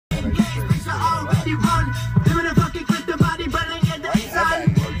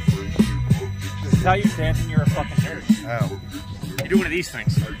This is how you're dancing, you're a fucking nerd. Oh. You do one of these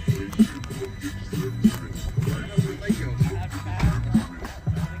things.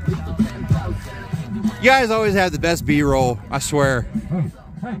 You guys always have the best B-roll, I swear.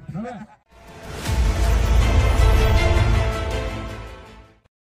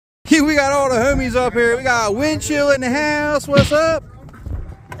 We got all the homies up here. We got Wind Chill in the house. What's up?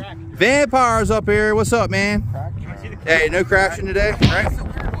 Vampires up here. What's up, man? Hey, no crashing today, right?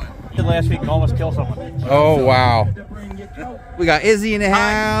 Last week and almost killed someone. Oh, wow. We got Izzy in the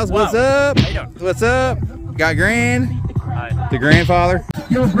house. What's up? How you doing? What's up? Got Grand. Hi. The grandfather.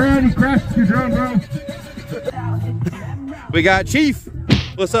 Yo, Brad, he crashed your drone, bro. We got Chief.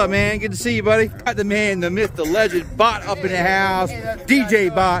 What's up, man? Good to see you, buddy. Got the man, the myth, the legend, Bot up in the house. DJ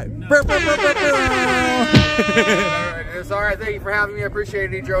Bot. It's all right. Thank you for having me. I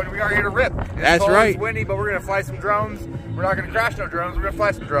appreciate it, Edrone. We are here to rip. That's right. It's windy, but we're going to fly some drones. We're not going to crash no drones. We're going to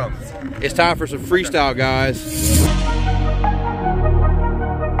fly some drones. It's time for some freestyle, guys.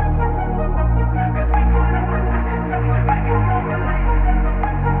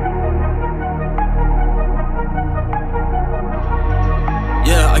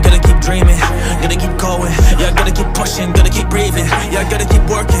 Yeah, I gotta keep dreaming, gotta keep going. Yeah, I gotta keep pushing, gotta keep breathing. Yeah, I gotta keep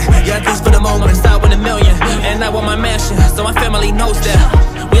working. Yeah, at least for the moment, start with $1 million. And I want my mansion, so my family knows that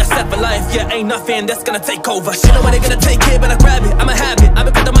we are set for life. Yeah, ain't nothing that's gonna take over. Shit, know when they gonna take it, but I grab it. I'ma have it, I've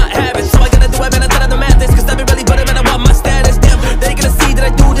been to my habits. So I gotta do it, man, I gotta demand this. Cause I've been really putting, man, I want my status. Damn, they gonna see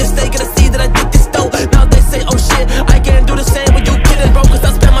that I do this, they gonna see that I did this though. Now they say, oh shit, I can't do the same when you kidding, bro. Cause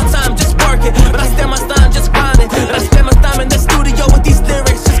I spend my time just working, but I spend my time just grinding. And I spend my time in the studio with these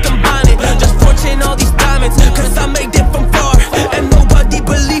lyrics, just combining. Just fortune all these diamonds, cause I made it from far. And nobody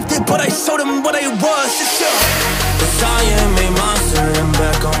believed it, but I showed them what I was, it's sure. Cause I am a monster and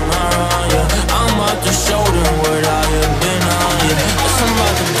back on my run, yeah. I'm about to show them what I have been on, yeah. Yes, I'm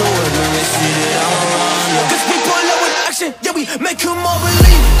about to do it when they see that I'm around, yeah. Cause we pull up with action, yeah, we make them all believe.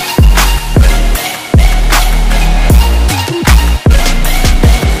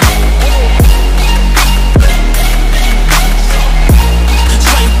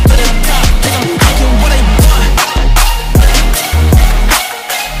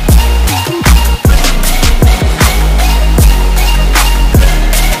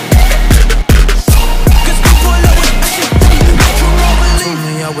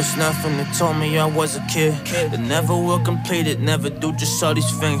 Nothing, they told me I was a kid that never will complete it, never do just all these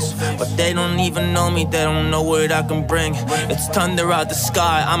things. But they don't even know me, they don't know what I can bring. It's thunder out the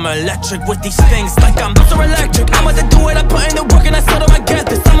sky, I'm electric with these things. Like I'm so electric, I'm about to do it, I put in the work and I told them I get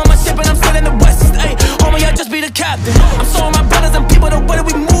this. I'm on my ship and I'm sailing the west. Hey, homie, I just be the captain. I'm showing my brothers and people the way that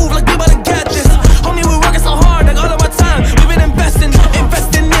we move, like we about to get this. Homie, we working so hard, like all of our time. We've been investing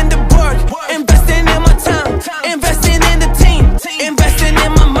in the work, investing in my time, investing in the team, investing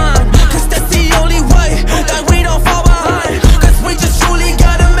in my mind.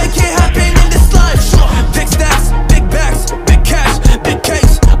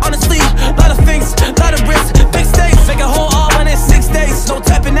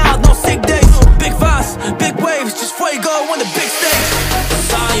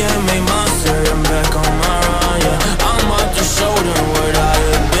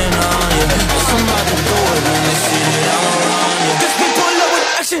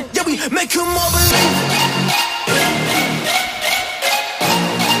 Make them all believe.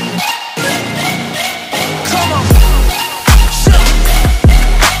 Come on. Shut.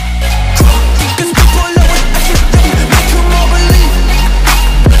 Cause people love it. Make them all believe.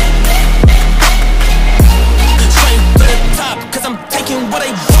 Straight to the top, cause I'm taking what I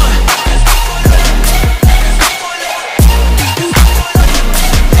want.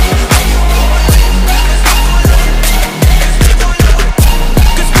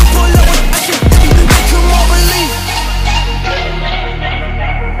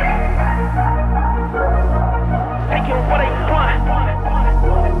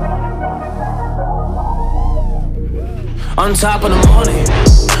 On top of the morning,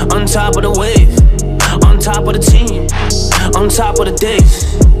 on top of the wave, on top of the team, on top of the days,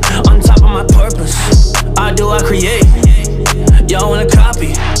 on top of my purpose. I do, I create. Y'all wanna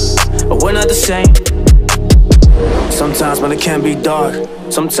copy, but we're not the same. Sometimes when it can be dark,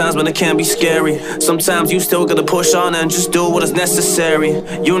 sometimes when it can be scary, sometimes you still gotta push on and just do what is necessary.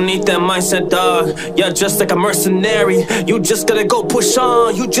 You need that mindset, dog. You're just like a mercenary. You just gotta go push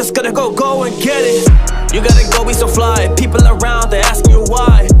on. You just gotta go and get it. You gotta go be so fly. People around, they're asking you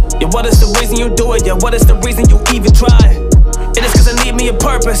why. Yeah, what is the reason you do it? Yeah, what is the reason you even try? It is cause I need me a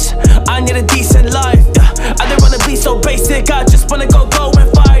purpose. I need a decent life. I don't wanna be so basic. I just wanna go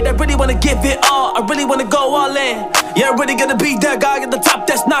and fight. I really wanna give it all. I wanna go all in. Yeah, I'm really gonna be that guy at the top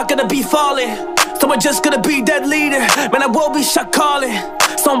that's not gonna be falling. So I'm just gonna be that leader, man, I will be shot calling.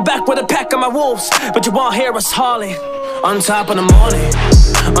 So I'm back with a pack of my wolves, but you won't hear us hauling. On top of the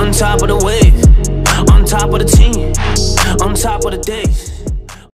morning, on top of the wave, on top of the team, on top of the days.